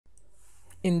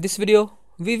In this video,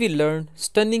 we will learn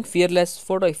stunning fearless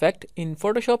photo effect in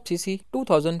Photoshop CC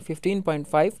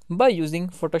 2015.5 by using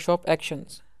Photoshop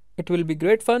actions. It will be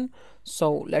great fun,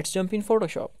 so let's jump in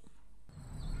Photoshop.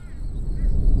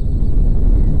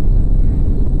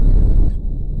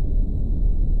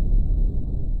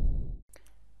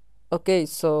 Okay,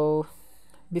 so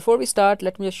before we start,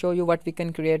 let me just show you what we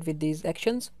can create with these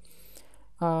actions.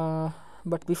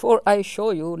 But before I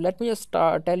show you, let me just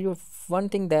tell you one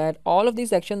thing, that all of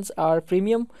these actions are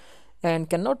premium and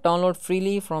cannot download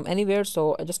freely from anywhere.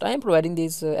 So I am providing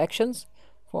these actions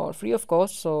for free of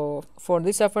cost. So for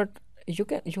this effort,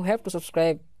 you have to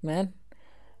subscribe, man.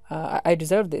 I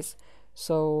deserve this.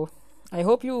 So I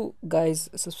hope you guys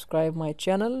subscribe my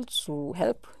channel to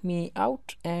help me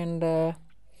out, and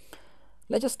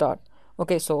let's just start.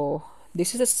 Okay, so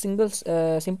this is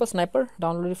a simple sniper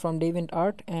downloaded from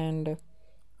DeviantArt, and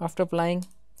after applying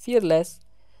fearless,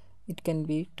 it can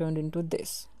be turned into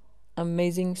this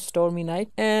amazing stormy night.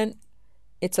 And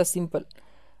it's a simple,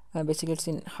 basically it's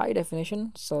in high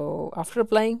definition. So after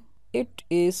applying, it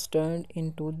is turned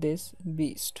into this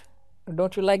beast.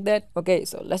 Don't you like that? Okay,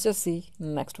 so let's just see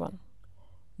next one.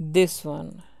 This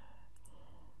one,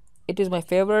 it is my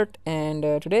favorite, and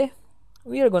today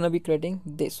we are gonna be creating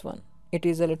this one. It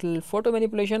is a little photo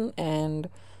manipulation and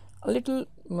a little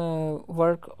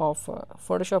work of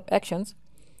Photoshop actions.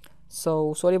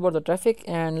 So sorry about the traffic,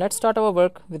 and let's start our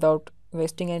work without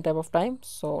wasting any type of time.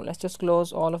 So let's just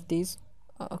close all of these.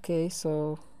 Okay,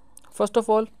 so first of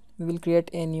all, we will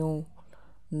create a new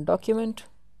document.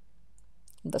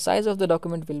 The size of the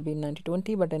document will be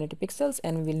 9020 by 1080 pixels,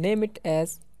 and we will name it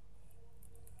as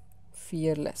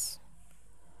fearless.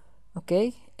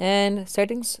 Okay, and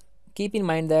settings, keep in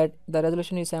mind that the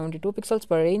resolution is 72 pixels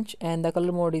per inch and the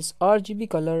color mode is RGB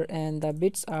color and the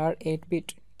bits are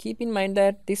 8-bit. Keep in mind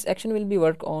that this action will be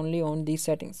work only on these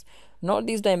settings, not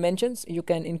these dimensions. You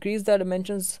can increase the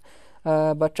dimensions,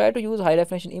 but try to use high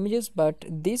definition images. But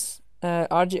this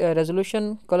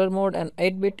resolution, color mode and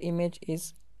 8-bit image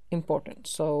is important.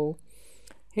 So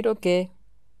hit OK.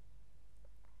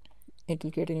 It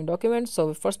will create a new document.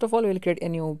 So first of all, we'll create a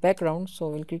new background. So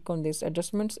we'll click on this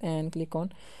adjustments and click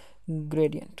on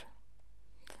gradient.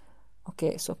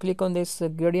 Okay, so click on this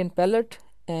gradient palette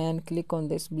and click on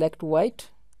this black to white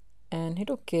and hit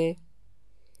OK.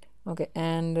 Okay,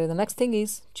 and the next thing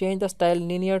is change the style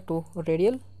linear to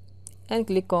radial and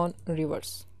click on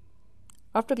reverse.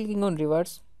 After clicking on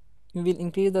reverse, we will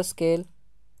increase the scale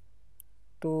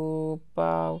to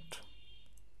about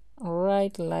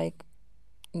right like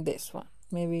this one,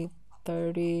 maybe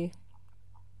 30.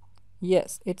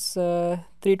 Yes, it's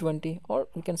 320, or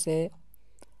we can say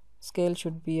scale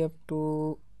should be up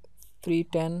to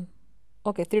 310.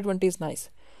 Okay, 320 is nice.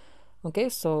 Okay,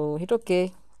 so hit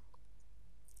OK.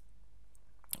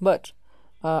 But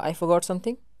I forgot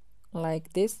something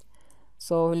like this.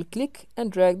 So we'll click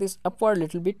and drag this upward a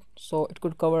little bit so it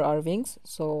could cover our wings.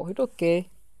 So hit OK.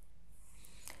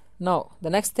 Now the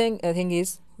next thing I think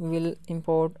is we will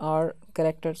import our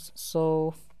characters.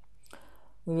 So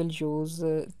we will use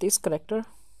this character.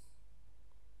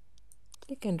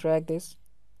 Click and drag this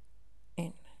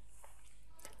in.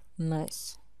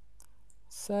 Nice.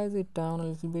 Size it down a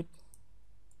little bit.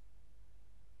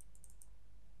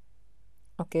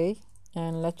 Okay,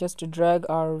 and let's just drag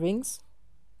our wings.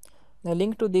 The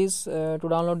link to these to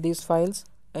download these files,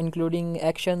 including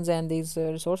actions and these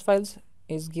resource files,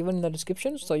 is given in the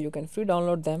description, so you can free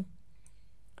download them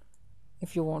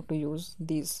if you want to use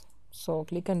these. So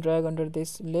click and drag under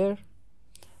this layer,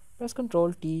 press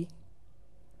Ctrl T,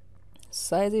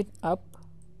 size it up,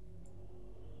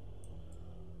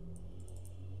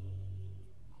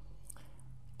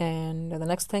 and the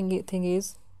next thing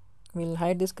is we'll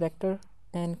hide this character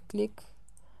and click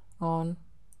on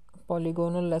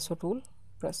polygonal lasso tool,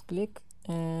 press click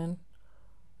and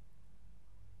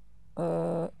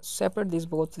separate these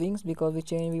both wings because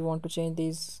we want to change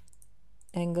these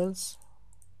angles.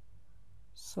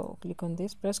 So click on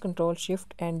this, press Ctrl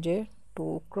Shift and J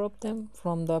to crop them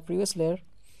from the previous layer,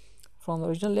 from the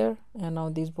original layer, and now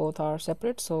these both are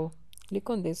separate. So click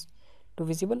on this to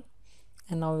visible,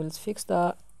 and now we'll fix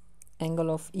the angle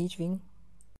of each wing.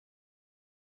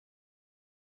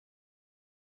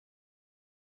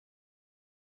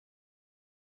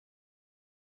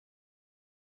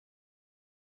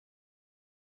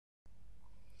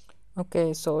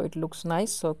 Okay, so it looks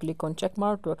nice. So click on check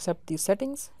mark to accept these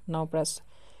settings. Now press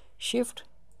Shift,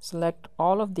 select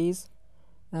all of these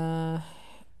layers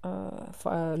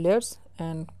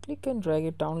and click and drag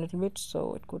it down a little bit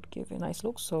so it could give a nice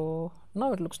look. So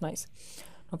now it looks nice.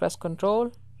 Now press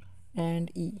Ctrl and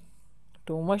E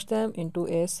to merge them into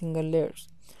a single layers.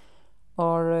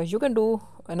 Or you can do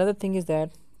another thing is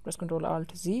that press Ctrl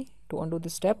Alt Z to undo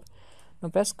this step. Now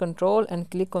press Ctrl and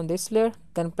click on this layer,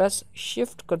 then press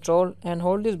Shift Ctrl and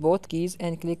hold these both keys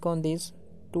and click on these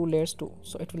two layers too.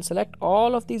 So it will select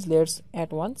all of these layers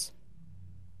at once.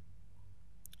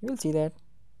 You will see that.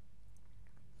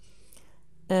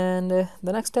 And the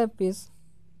next step is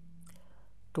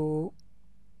to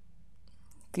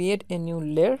create a new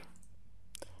layer,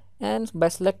 and by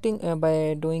selecting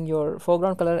by doing your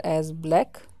foreground color as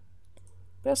black,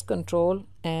 press Ctrl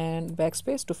and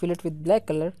backspace to fill it with black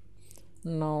color.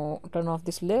 Now turn off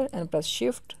this layer and press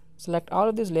Shift, select all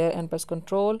of this layer and press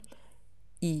Ctrl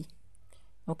E.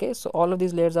 Okay, so all of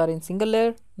these layers are in single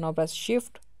layer. Now press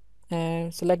Shift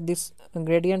and select this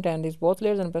gradient and these both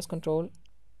layers and press Ctrl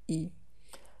E.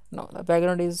 Now the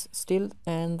background is still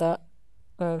and the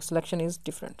selection is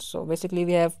different. So basically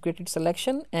we have created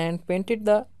selection and painted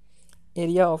the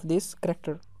area of this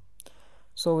character.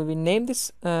 So we will name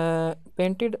this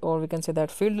painted, or we can say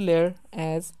that filled layer,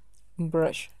 as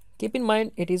brush. Keep in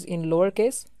mind it is in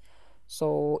lowercase,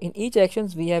 so in each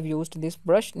actions we have used this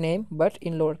brush name but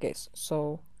in lowercase.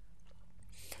 So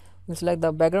we'll select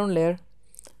the background layer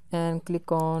and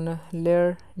click on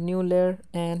layer, new layer,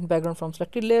 and background. From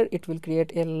selected layer it will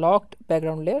create a locked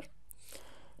background layer.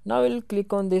 Now we'll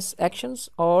click on this actions,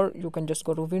 or you can just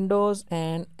go to Windows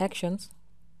and actions,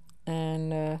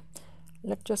 and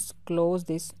let's just close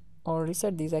this or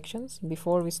reset these actions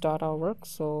before we start our work.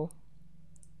 So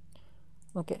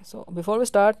okay, so before we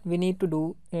start we need to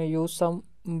do use some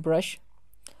brush.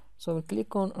 So we'll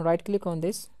click on right click on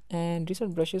this and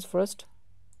reset brushes first,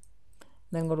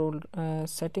 then go to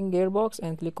setting gearbox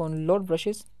and click on load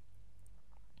brushes.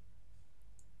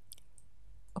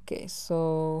 Okay,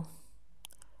 so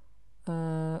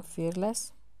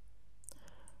fearless.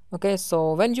 Okay,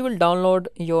 so when you will download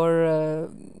your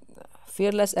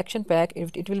fearless action pack,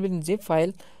 if it will be in zip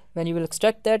file, when you will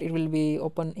extract that it will be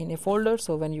open in a folder.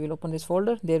 So when you will open this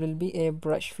folder there will be a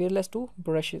brush, fearless 2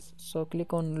 brushes. So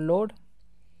click on load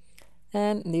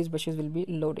and these brushes will be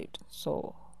loaded.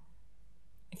 So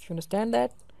if you understand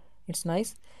that, it's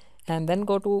nice. And then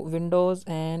go to Windows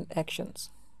and actions.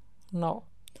 Now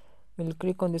we'll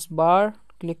click on this bar,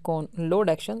 click on load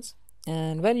actions,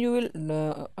 and when you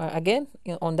will again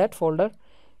on that folder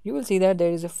you will see that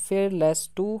there is a fearless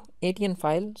 2 ATN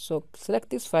file. So select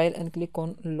this file and click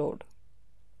on load.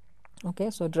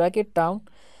 Okay, so drag it down.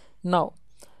 Now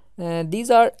these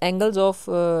are angles of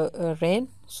rain.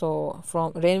 So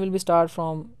from rain will be start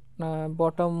from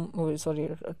bottom sorry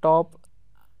top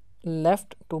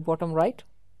left to bottom right,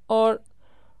 or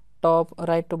top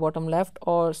right to bottom left,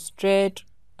 or straight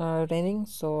raining.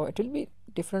 So it will be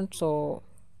different, so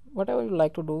whatever you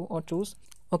like to do or choose.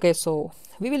 Okay, so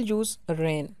we will use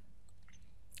rain,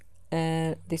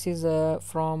 and this is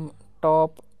from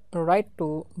top right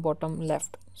to bottom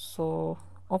left. So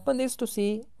open this to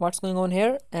see what's going on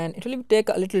here, and it will take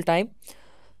a little time,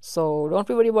 so don't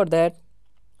be worried about that.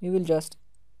 We will just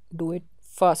do it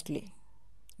fastly.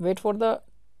 Wait for the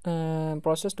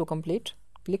process to complete.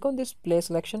 Click on this play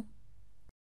selection.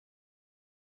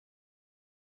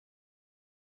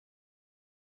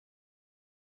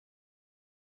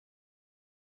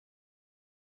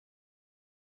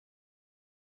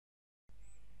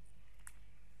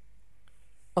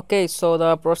 Okay, so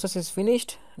the process is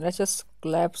finished. Let's just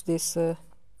collapse this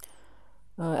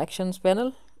actions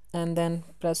panel, and then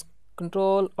press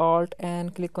Ctrl Alt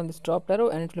and click on this drop arrow,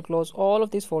 and it will close all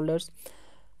of these folders.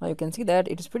 Now you can see that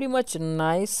it is pretty much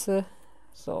nice.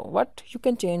 So what you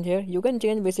can change here, you can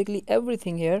change basically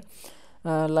everything here.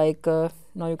 Now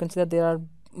you can see that there are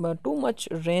too much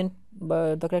rain,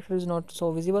 but the character is not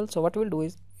so visible. So what we'll do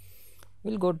is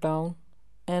we'll go down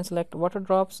and select water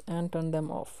drops and turn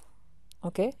them off.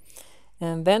 Okay,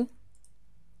 and then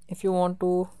if you want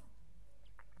to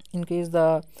increase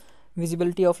the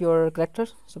visibility of your character,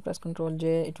 so press Ctrl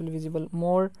J, it will be visible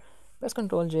more. Press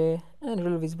Ctrl J and it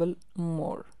will be visible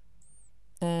more.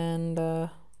 And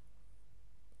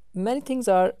many things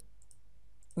are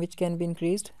which can be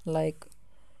increased, like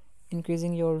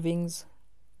increasing your wings,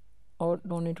 or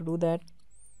don't need to do that.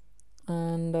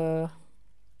 And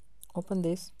open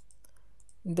this,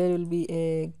 there will be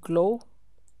a glow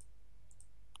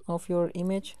of your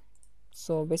image.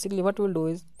 So basically what we'll do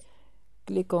is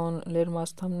click on layer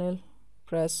mask thumbnail,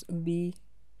 press B,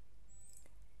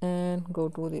 and go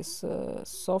to this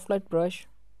soft light brush,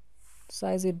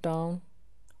 size it down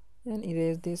and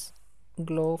erase this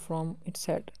glow from its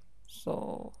head.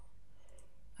 So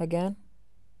again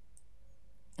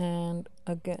and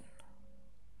again.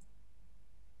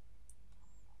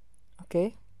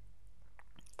 Okay,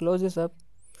 close this up,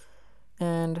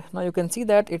 and now you can see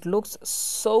that it looks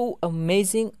so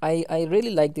amazing. I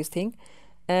really like this thing.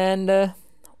 And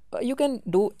you can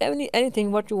do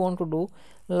anything what you want to do,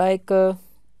 like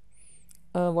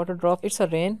water drop. It's a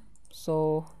rain,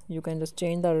 so you can just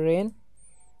change the rain,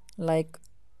 like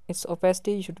its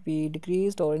opacity should be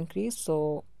decreased or increased,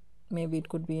 so maybe it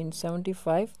could be in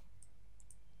 75.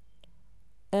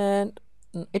 And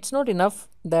it's not enough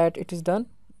that it is done.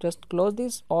 Just close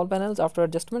these all panels. After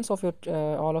adjustments of your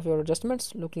all of your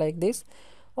adjustments look like this,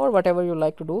 or whatever you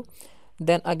like to do,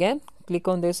 then again click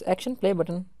on this action play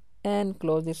button and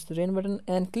close this rain button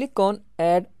and click on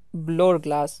add blur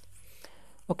glass.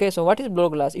 Okay, so what is blur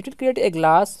glass? It will create a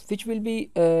glass which will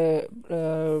be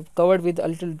covered with a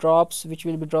little drops which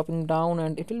will be dropping down,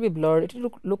 and it will be blurred. It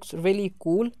looks really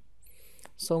cool.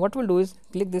 So what we'll do is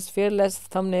click this fearless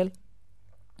thumbnail,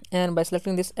 and by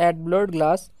selecting this add blurred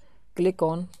glass, click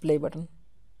on play button.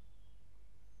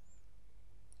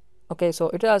 Okay, so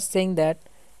it is saying that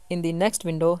in the next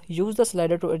window, use the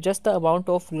slider to adjust the amount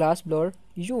of glass blur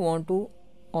you want to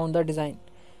on the design.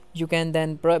 You can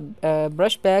then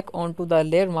brush back onto the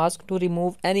layer mask to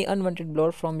remove any unwanted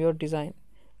blur from your design.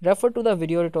 Refer to the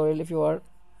video tutorial if you are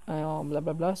blah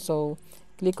blah blah. So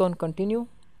click on continue.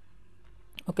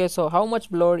 Okay, so how much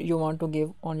blur you want to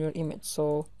give on your image?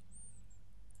 So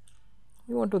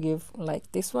you want to give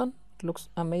like this one. It looks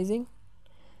amazing,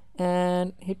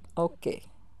 and hit OK.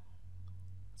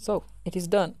 So it is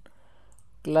done.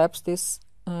 Collapse this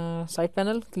side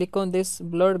panel, click on this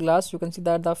blurred glass. You can see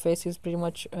that the face is pretty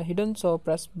much hidden, so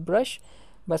press brush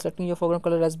by selecting your foreground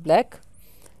color as black,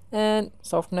 and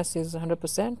softness is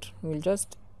 100%. We'll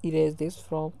just erase this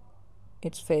from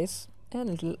its face and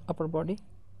little upper body.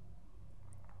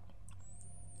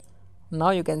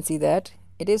 Now you can see that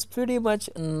it is pretty much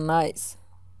nice.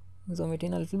 Zoom it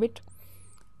in a little bit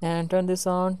and turn this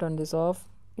on, turn this off.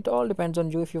 It all depends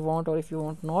on you if you want or if you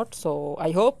want not. So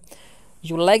I hope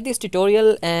you like this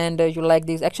tutorial and you like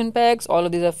these action packs. All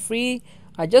of these are free.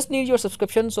 I just need your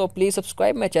subscription, so please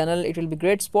subscribe my channel. It will be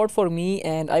great support for me,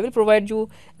 and I will provide you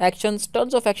actions.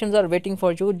 Tons of actions are waiting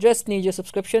for you. Just need your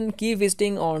subscription. Keep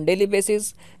visiting on daily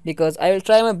basis, because I will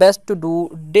try my best to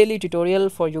do daily tutorial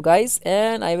for you guys,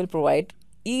 and I will provide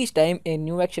each time a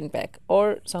new action pack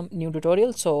or some new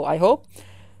tutorial. So I hope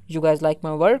you guys like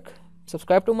my work.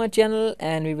 Subscribe to my channel,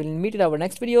 and we will meet in our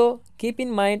next video. Keep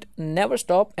in mind, never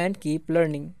stop and keep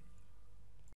learning.